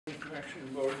Correction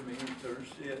Board meeting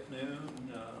Thursday at noon.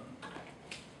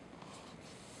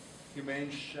 Humane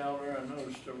Shelter, I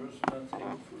noticed there was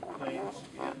nothing for claims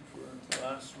again for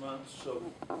last month, so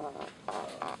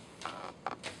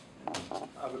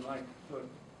I would like to put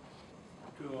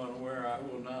two on where I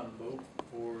will not vote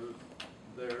for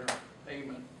their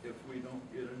payment if we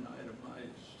don't get an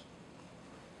itemized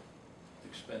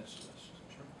expense list.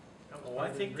 Oh, I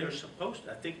think they're supposed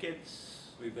to. I think it's...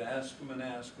 We've asked them and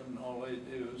asked them, and all they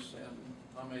do is send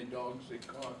how many dogs they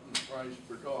caught and the price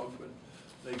per dog, but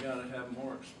they gotta have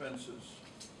more expenses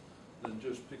than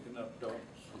just picking up dogs.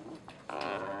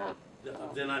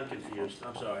 Then I'm confused.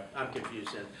 I'm sorry. I'm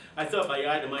confused then. I thought by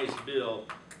itemized bill,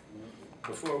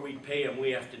 before we pay them,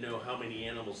 we have to know how many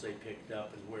animals they picked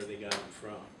up and where they got them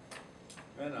from.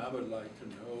 And I would like to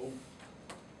know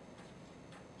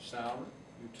salary,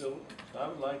 utilities. I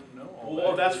would like to know all that.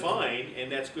 Well, that's fine,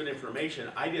 and that's good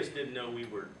information. I just didn't know we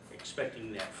were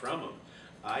expecting that from them.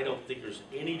 I don't think there's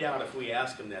any doubt if we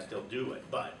ask them that they'll do it,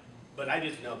 but I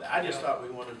didn't know that. I just thought we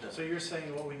wanted to. So you're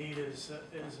saying what we need is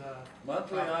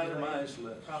Monthly itemized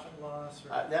list. profit and loss? Or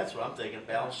That's what I'm thinking,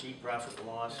 balance sheet, profit and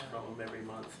loss from them every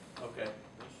month. Okay,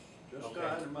 Just Okay. an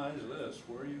itemized list.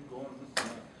 Where are you going with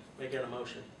that? make that a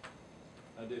motion.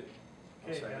 I did.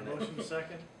 I'll Okay, got second a it. motion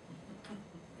second.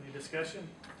 Any discussion?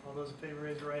 All those in favor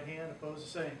raise your right hand, opposed the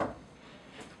same. Do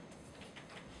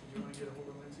you want to get a hold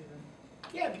of Lindsay then?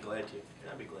 Yeah, I'd be glad to.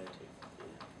 I'd be glad to.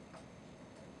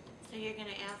 So you're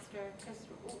gonna ask her, because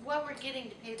what we're getting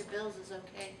to pay the bills is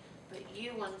okay, but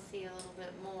you wanna see a little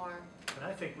bit more. And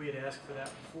I think we had asked for that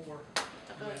before.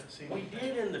 We haven't seen We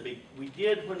anything. we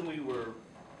did when we were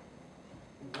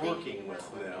working with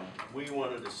them. We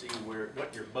wanted to see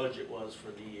what your budget was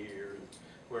for the year and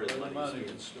where the Where the money's money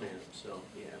being is spent. So,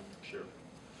 yeah, sure.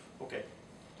 Okay,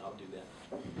 I'll do that.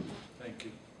 Thank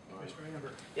you. All right. Mr.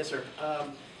 Amber. Yes, sir.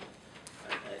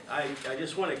 I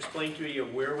just want to explain to you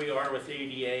where we are with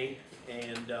ADA,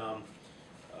 and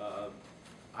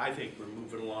I think we're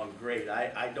moving along great.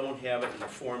 I don't have it in the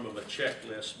form of a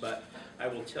checklist, but I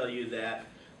will tell you that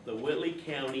the Whitley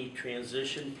County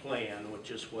Transition Plan,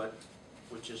 which is what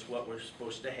we're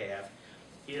supposed to have,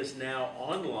 is now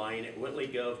online at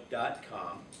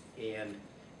whitleygov.com, and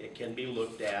it can be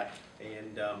looked at.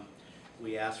 And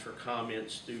we ask for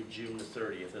comments through June the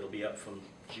 30th. It'll be up from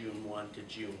June 1 to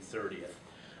June 30th.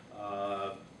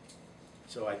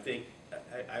 So I think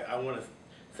I want to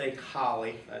thank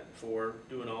Holly for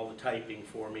doing all the typing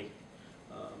for me.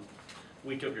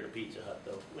 We took her to Pizza Hut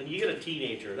though. When you get a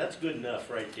teenager, that's good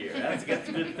enough right there. That's a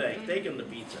good thing. Take them to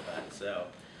Pizza Hut. So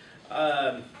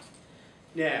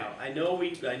now I know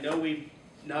we've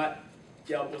not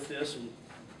dealt with this,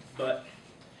 but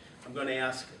I'm going to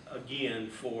ask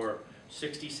again for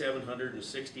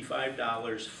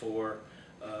 $6,765 for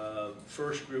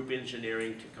First Group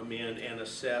Engineering to come in and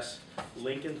assess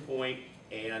Lincoln Point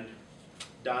and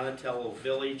Donatello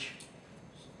Village.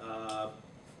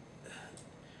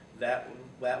 That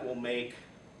will make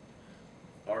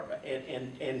our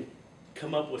and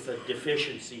come up with a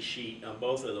deficiency sheet on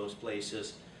both of those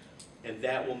places, and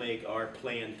that will make our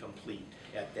plan complete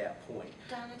at that point.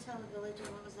 Donatello Village, and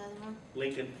what was the other one?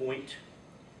 Lincoln Point,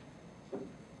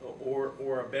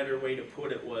 or a better way to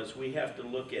put it was, we have to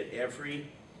look at every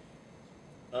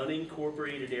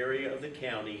unincorporated area of the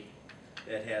county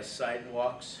that has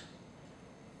sidewalks,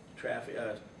 traffic,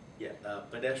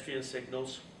 pedestrian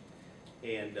signals,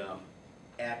 and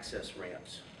access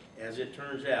ramps. As it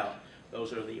turns out,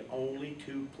 those are the only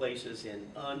two places in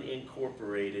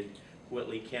unincorporated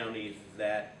Whitley County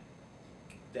that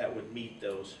would meet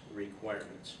those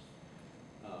requirements.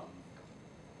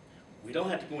 We don't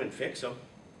have to go in and fix them,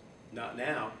 not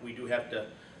now. We do have to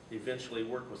eventually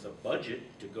work with a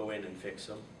budget to go in and fix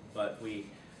them, but we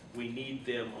need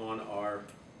them on our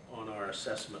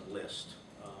assessment list.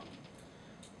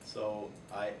 So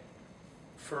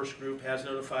First Group has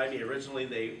notified me.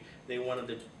 Originally they wanted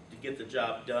to get the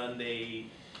job done.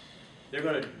 They're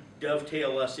going to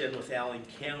dovetail us in with Allen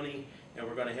County, and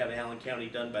we're going to have Allen County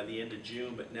done by the end of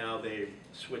June, but now they've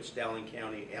switched to Allen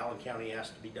County. Allen County has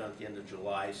to be done at the end of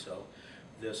July, so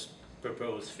this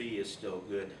proposed fee is still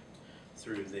good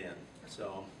through then.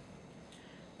 So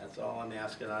that's all I'm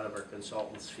asking out of our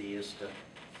consultant's fee is to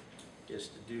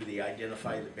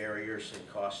identify the barriers and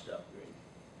cost upgrade.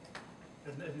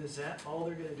 And is that all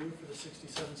they're going to do for the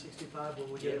 6765? Will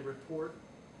we get a report?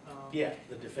 Yeah,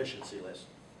 the deficiency list.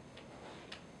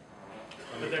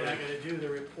 But they're not going to do the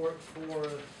report for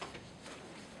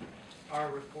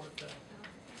our report then?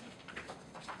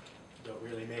 Don't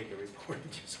really make a report,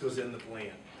 it just goes in the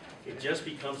plan. It just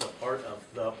becomes a part of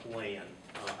the plan.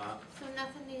 So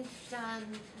nothing needs done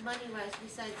money-wise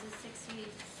besides the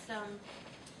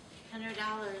 $100,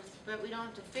 but we don't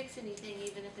have to fix anything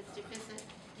even if it's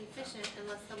deficient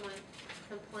unless someone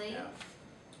complains?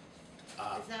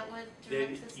 Is that what Then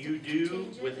directs us to you do,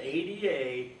 change it? with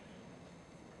ADA,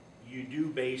 you do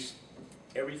base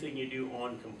everything you do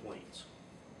on complaints.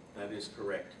 That is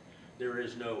correct. There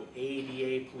is no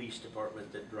ADA police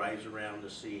department that drives around to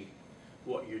see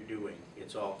what you're doing.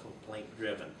 It's all complaint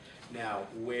driven. Now,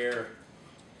 where,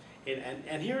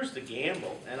 and here's the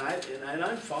gamble, and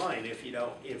I'm fine if you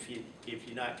don't, if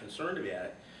you're not concerned about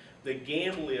it. The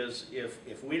gamble is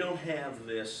if we don't have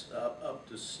this up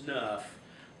to snuff,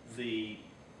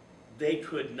 they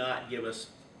could not give us,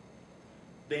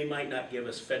 they might not give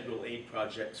us federal aid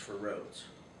projects for roads.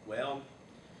 Well,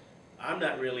 I'm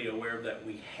not really aware that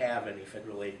we have any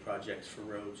federal aid projects for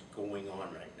roads going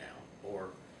on right now, or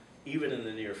even in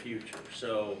the near future.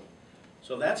 So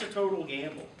that's a total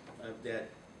gamble that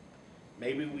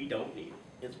maybe we don't need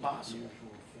it. It's possible.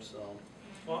 So,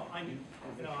 Well,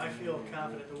 I feel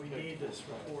confident that we need this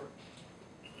report.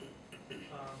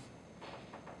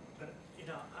 But,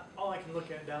 all I can look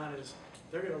at, Don, is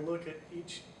they're gonna look at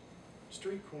each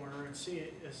street corner and see,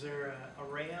 is there a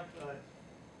ramp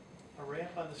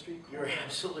on the street corner? you're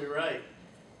absolutely right.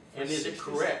 And is it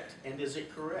correct? And is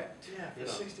it correct? Yeah, You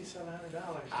for know,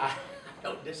 $6,700. I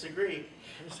don't disagree.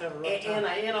 I just have a rough And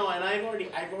time.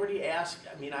 I've already asked,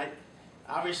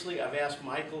 obviously I've asked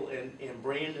Michael and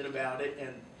Brandon about it,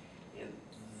 and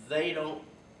they don't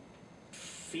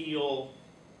feel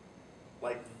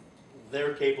like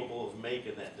they're capable of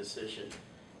making that decision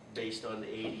based on the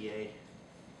ADA.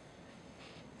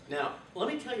 Now, let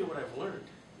me tell you what I've learned.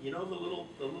 You know the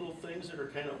little things that are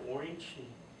kind of orange, and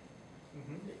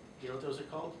Mhm. you know what those are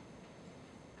called?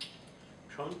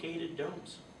 Truncated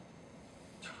domes.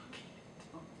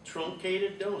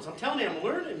 Truncated domes. I'm telling you, I'm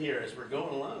learning here as we're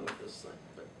going along with this thing.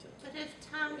 But if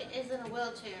Tom is in a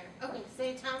wheelchair, okay,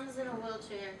 say Tom's in a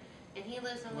wheelchair and he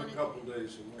lives in I'm one a of couple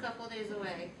days away. couple days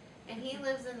away, and he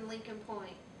lives in Lincoln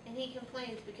Point, and he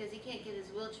complains because he can't get his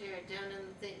wheelchair down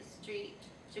in the street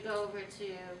to go over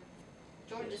to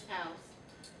George's house,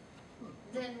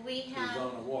 then we He's have,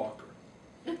 on a walker.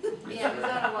 yeah, he's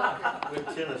on a walker. With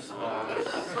tennis balls.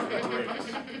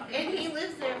 And he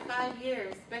lives there 5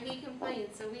 years, but he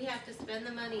complains, so we have to spend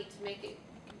the money to make it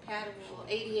compatible,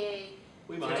 ADA,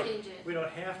 We to might. change it. We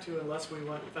don't have to unless we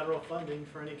want federal funding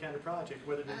for any kind of project,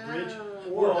 whether it's bridge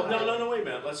Oh. or. Well, no, wait a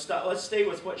minute. Let's stop. Let's stay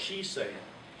with what she's saying.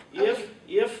 Okay.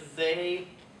 If they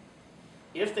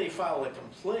file a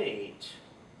complaint,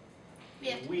 We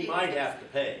have to we pay might for it. have to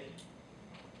pay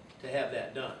to have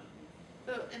that done.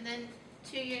 Oh, and then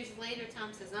 2 years later,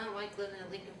 Tom says, I don't like living in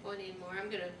Lincoln Point anymore, I'm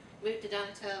gonna move to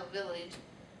Donatello Village.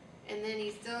 And then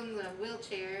he's still in the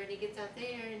wheelchair, and he gets out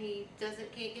there, and he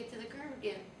can't get to the curb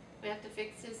again. We have to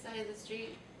fix his side of the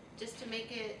street just to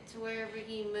make it to wherever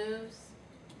he moves,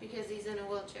 because he's in a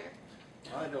wheelchair.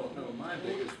 I don't know, my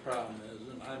biggest problem is,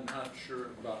 and I'm not sure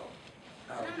about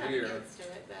out I'm not here. against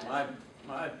it, but.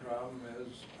 My problem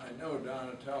is, I know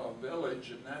Donatello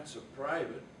Village, and that's a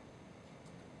private,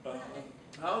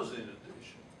 housing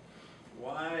addition.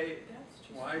 Why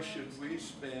should we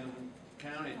spend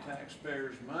county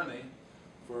taxpayers' money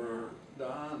for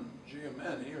Don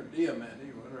Giamatti, or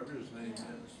Diamenti, whatever his name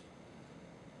is,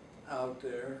 out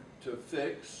there to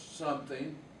fix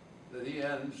something that he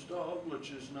had installed,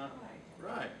 which is not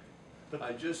right? But-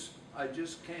 I just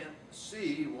can't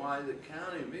see why the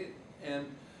county, and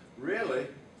really,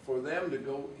 for them to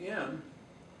go in,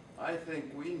 I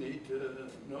think we need to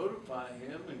notify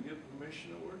him and get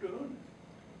permission that we're doing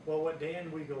it. Well, what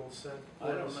Dan Weigel said I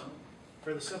don't was, know.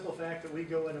 for the simple fact that we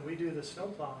go in and we do the snow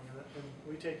plowing of it, and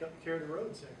we take up care of the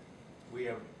roads there.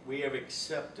 We have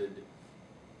accepted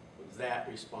that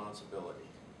responsibility.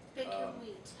 But can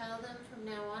we tell them from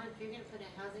now on, if you're gonna put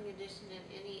a housing addition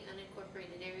in any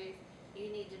unincorporated areas, you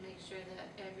need to make sure that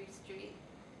every street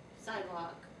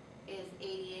sidewalk is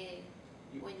ADA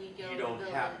when you go to build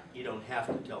it? You don't have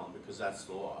to tell them, because that's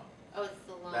the law. Oh, it's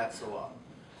the law. That's the law.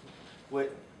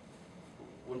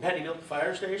 When Patty built the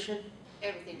fire station,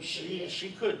 Everything was she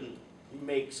ADA. couldn't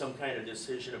make some kind of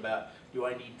decision about, do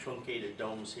I need truncated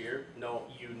domes here? No,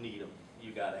 you need them,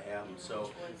 you gotta have them,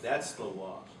 so that's the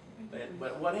law.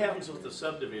 But what happens with the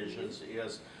subdivisions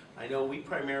is, I know we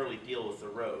primarily deal with the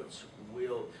roads.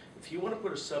 If you wanna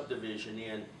put a subdivision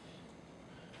in,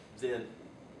 then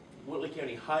Whitley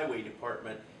County Highway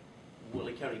Department,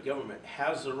 Whitley County government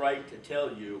has the right to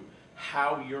tell you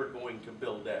how you're going to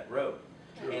build that road.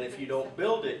 And if you don't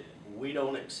build it, we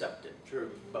don't accept it. True.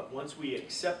 But once we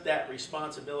accept that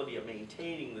responsibility of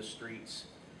maintaining the streets,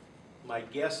 my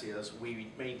guess is we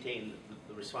maintain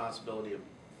the responsibility of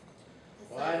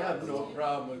Well, I have no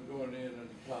problem with going in and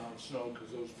plowing snow, cause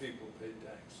those people pay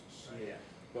taxes. Yeah.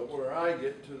 But where I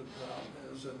get to the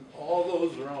problem is, and all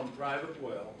those are on private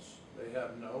wells, they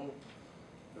have no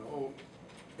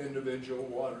individual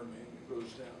water main that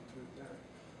goes down through there.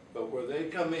 But where they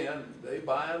come in, they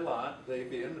buy a lot, they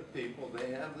be in the people,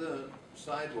 they have the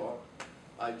sidewalk.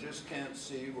 I just can't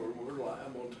see where we're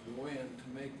liable to go in to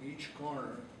make each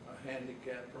corner a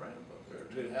handicap ramp up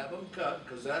there, to have them cut,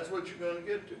 cause that's what you're gonna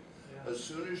get to. Yeah. As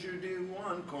soon as you do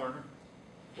one corner,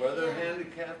 whether Yeah.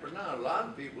 handicapped or not, a lot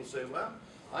of people say, well,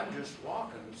 I'm just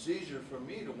walking, it's easier for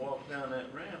me to walk down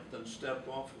that ramp than step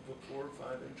off of a 4 or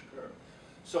 5 inch curb.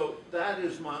 So that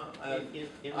is my, I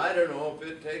don't know if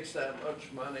it takes that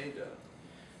much money to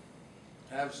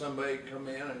have somebody come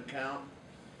in and count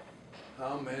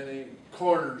how many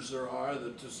corners there are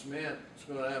that the cement is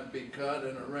gonna have to be cut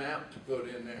and a ramp to put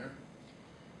in there.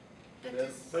 But Yeah.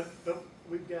 just, But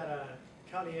we've got a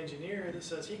county engineer that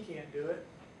says he can't do it,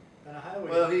 and a highway.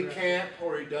 Well, he director- can't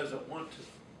or he doesn't want to.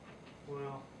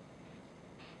 Well,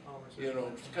 I'll reserve You know,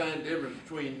 that it's one. kind of different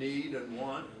between need and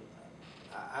want.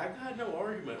 I got no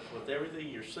argument with everything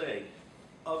you're saying,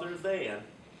 other than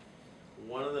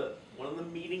one of the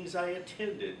meetings I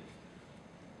attended.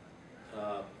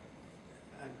 I'm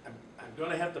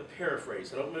gonna have to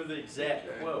paraphrase. I don't remember the exact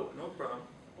Okay, quote. No problem.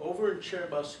 Over in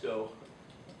Cherubusco,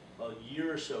 a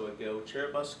year or so ago,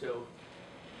 Cherubusco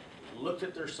looked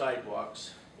at their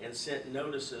sidewalks and sent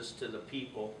notices to the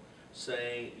people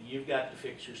saying, you've got to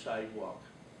fix your sidewalk.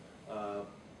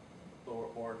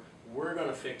 Or we're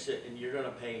gonna fix it and you're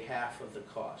gonna pay half of the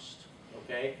cost,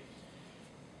 okay?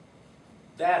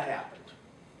 That happened.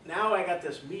 Now I got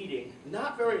this meeting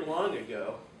not very long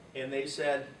ago, and they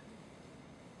said,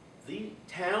 the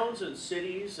towns and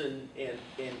cities and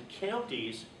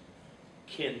counties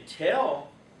can tell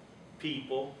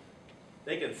people,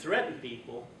 they can threaten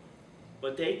people,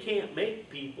 but they can't make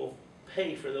people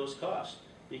pay for those costs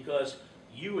because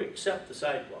you accept the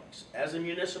sidewalks. As a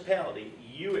municipality,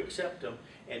 you accept them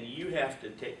and you have to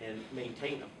take and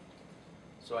maintain them.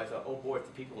 So I thought, oh boy, if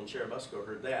the people in Cherubusco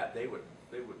heard that, they would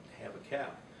have a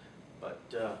cap. But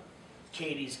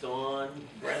Katie's gone,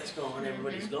 Brett's gone,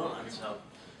 everybody's gone, so.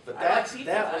 But I like pizza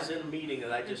that Hut. was in a meeting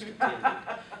that I just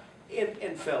attended.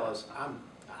 And fellas,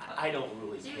 I don't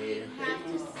really Do care. you have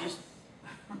to It just,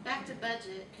 back to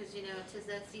budget, cause you know, 'tis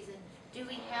that season, do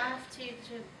we have to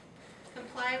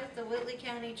comply with the Whitley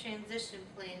County transition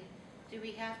plan? Do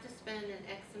we have to spend an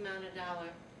X amount of dollar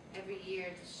every year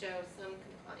to show some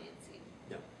compliancy?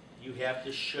 no, you have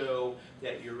to show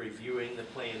that you're reviewing the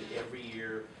plan every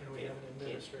year. And we have an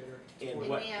administrator. And And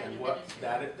what, we have and an what,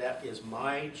 administrator. that is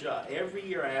my job. Every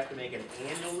year I have to make an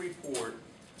annual report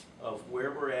of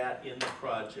where we're at in the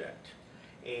project.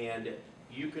 And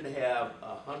you could have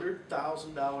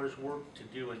 $100,000 work to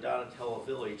do in Donatello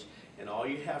Village, and all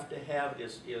you have to have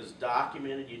is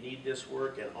documented, you need this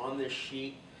work, and on this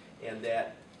sheet, and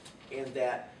that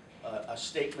a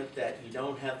statement that you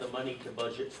don't have the money to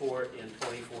budget for it in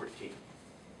 2014.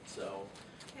 So,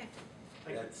 Okay.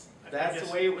 I that's guess-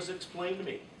 the way it was explained to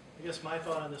me. I guess my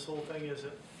thought on this whole thing is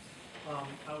that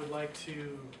I would like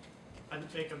to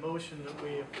make a motion that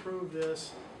we approve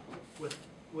this with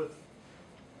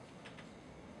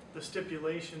the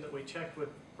stipulation that we checked with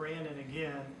Brandon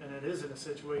again, and it isn't a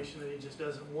situation that he just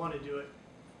doesn't want to do it,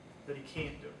 that he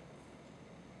can't do it.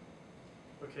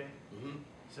 Okay, Mm-hmm.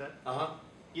 is that, Uh-huh,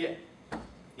 yeah,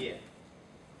 yeah.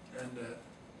 And that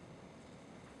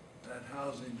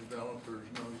housing developer is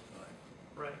notified.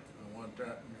 right, I want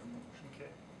that in your motion. okay,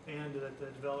 and that the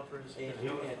developer is And who,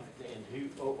 notified. and who,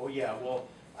 oh yeah, well,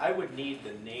 I would need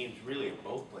the names really of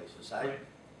both places. Right.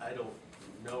 I don't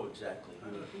know exactly I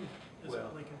don't know who. who, is Well,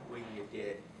 it Lincoln? we can get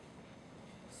that.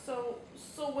 So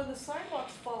when the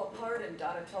sidewalks fall apart in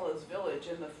Donatello's village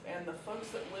and the folks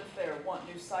that live there want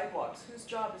new sidewalks, whose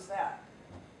job is that?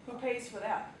 Who pays for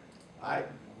that?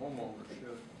 Homeowner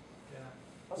should. Yeah.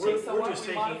 Okay, so aren't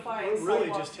we modifying We're really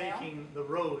sidewalks just now? taking the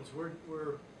roads,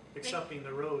 we're accepting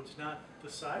the roads, not the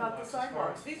sidewalks. Not the as far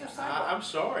sidewalks, as- these are I'm sidewalks.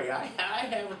 sorry, I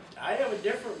have a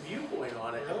different viewpoint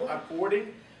on it. Really?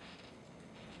 According,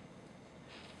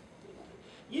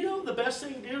 you know, the best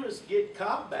thing to do is get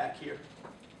Cobb back here.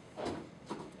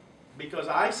 Because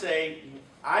I say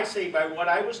by what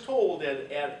I was told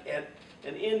at an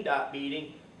NDOT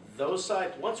meeting,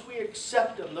 once we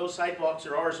accept them, those sidewalks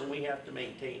are ours and we have to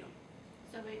maintain them.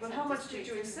 So we But accept how the much did you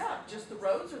streets. accept? Just the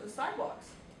roads or the sidewalks?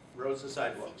 Roads and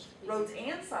sidewalks. Roads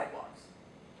and sidewalks?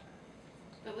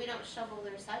 But we don't shovel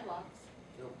their sidewalks.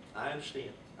 No, I understand.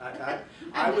 I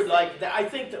I'm would just like, saying. I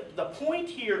think the point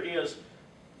here is,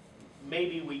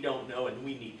 maybe we don't know and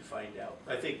we need to find out.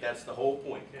 I think that's the whole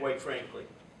point, Okay. quite frankly.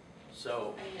 So,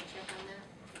 Are you gonna check on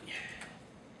that?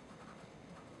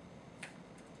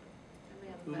 And we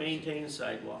have a who motion. maintains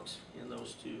sidewalks in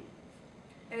those two?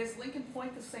 And is Lincoln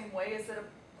Point the same way? Is it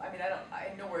a, I mean,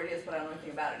 I know where it is, but I don't know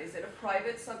anything about it. Is it a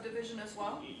private subdivision as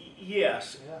well?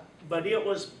 Yes, Yeah. but it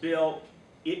was built,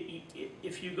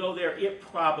 if you go there, it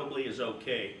probably is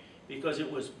okay, because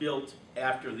it was built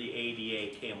after the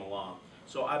ADA came along.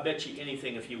 So I bet you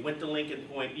anything, if you went to Lincoln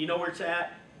Point, you know where it's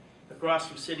at? Across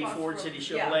from City Across Ford, the City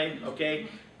road, yeah. Chevrolet, okay?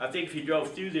 I think if you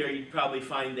drove through there, you'd probably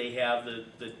find they have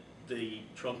the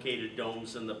truncated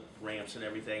domes and the ramps and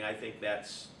everything. I think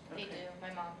that's, They do, Okay. my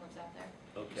mom lives out there.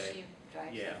 okay. She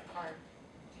drives Yeah. a car,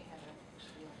 she has a,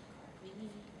 she loves a car,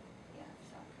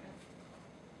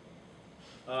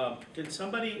 yeah, so. Can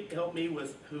somebody help me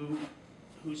with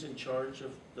who's in charge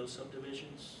of those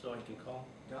subdivisions, so I can call?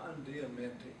 Don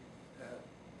Diamante at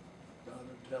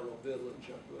Donatello Village,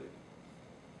 I believe,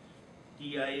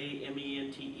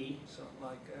 DIAMENTE, something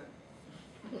like that.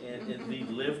 and he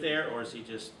live there, or is he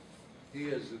just, He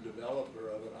is the developer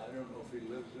of it. I don't know if he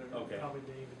lives there. okay. Probably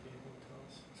Dave would be able to tell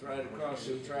us. It's right across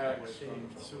the tracks Dave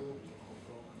Sewell.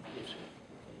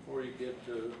 before you get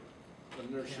to the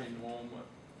nursing home at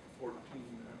 14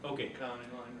 there. Okay. County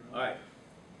line. Road. All right.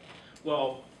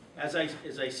 Well, as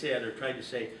I said, or tried to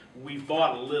say, we've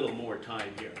bought a little more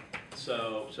time here.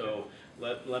 So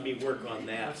let me work on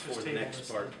that Let's for just the table next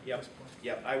this part. at Yep, this point.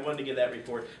 yep, I wanted to give that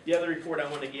report. The other report I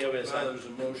want to give is, Well, there's a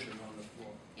motion on the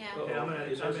floor. Yeah. Okay, I'm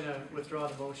Is gonna there- withdraw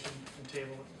the motion and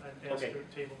table it. I'd ask Okay.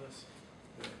 to table this.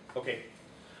 okay,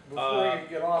 Before you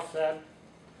get off that,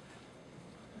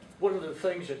 one of the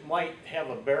things that might have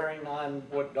a bearing on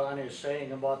what Don is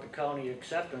saying about the county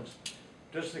acceptance,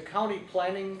 does the county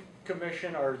planning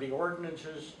commission or the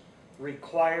ordinances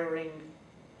requiring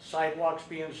sidewalks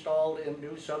be installed in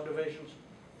new subdivisions?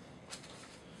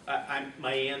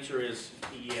 my answer is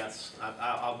yes.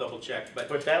 I'll double check, but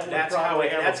But that would that's how probably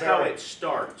it, have a that's how bearing. it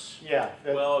starts. Yeah,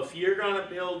 Well, if you're gonna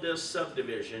build this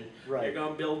subdivision, you're right.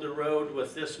 gonna build a road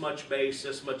with this much base,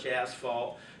 this much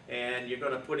asphalt, and you're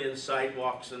gonna put in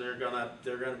sidewalks, and they're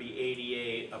gonna be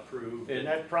ADA approved. And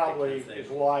that probably that kind of is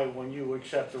thing. why when you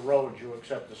accept the roads, you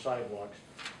accept the sidewalks.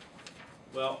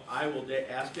 Well, I will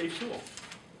ask Dave Sewell.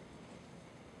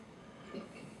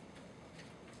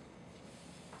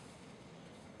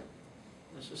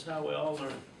 This is how we all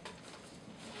learn.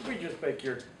 We just make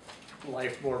your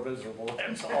life more miserable,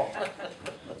 that's all.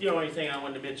 The only thing I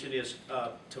wanted to mention is,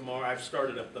 tomorrow, I've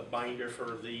started up the binder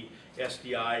for the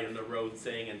SDI and the road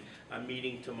thing, and I'm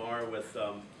meeting tomorrow with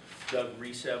Doug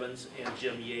Reese-Evans and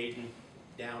Jim Yaden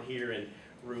down here in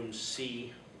room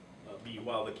C,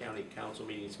 while the county council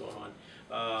meeting's going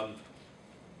on,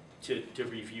 to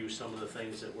review some of the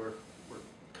things that we're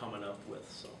coming up with,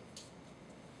 so.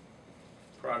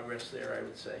 Progress there, I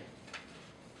would say.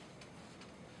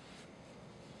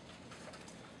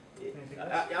 Anything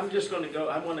else? I'm just gonna go,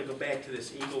 I wanna go back to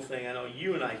this Eagle thing, I know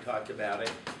you and I talked about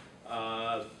it.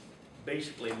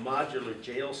 Basically modular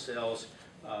jail cells,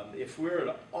 if we're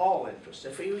at all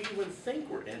interested, if we even think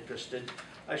we're interested,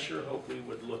 I sure hope we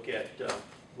would look at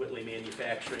Whitley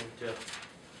Manufacturing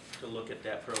to look at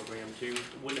that program too.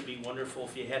 Wouldn't it be wonderful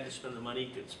if you had to spend the money,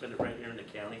 you could spend it right here in the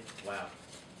county? Wow,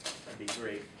 that'd be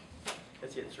great.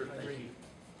 That's it, sir, thank you.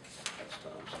 That's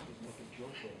Tom's.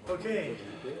 Okay.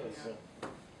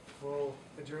 We'll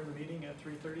adjourn the meeting at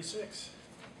 3:36.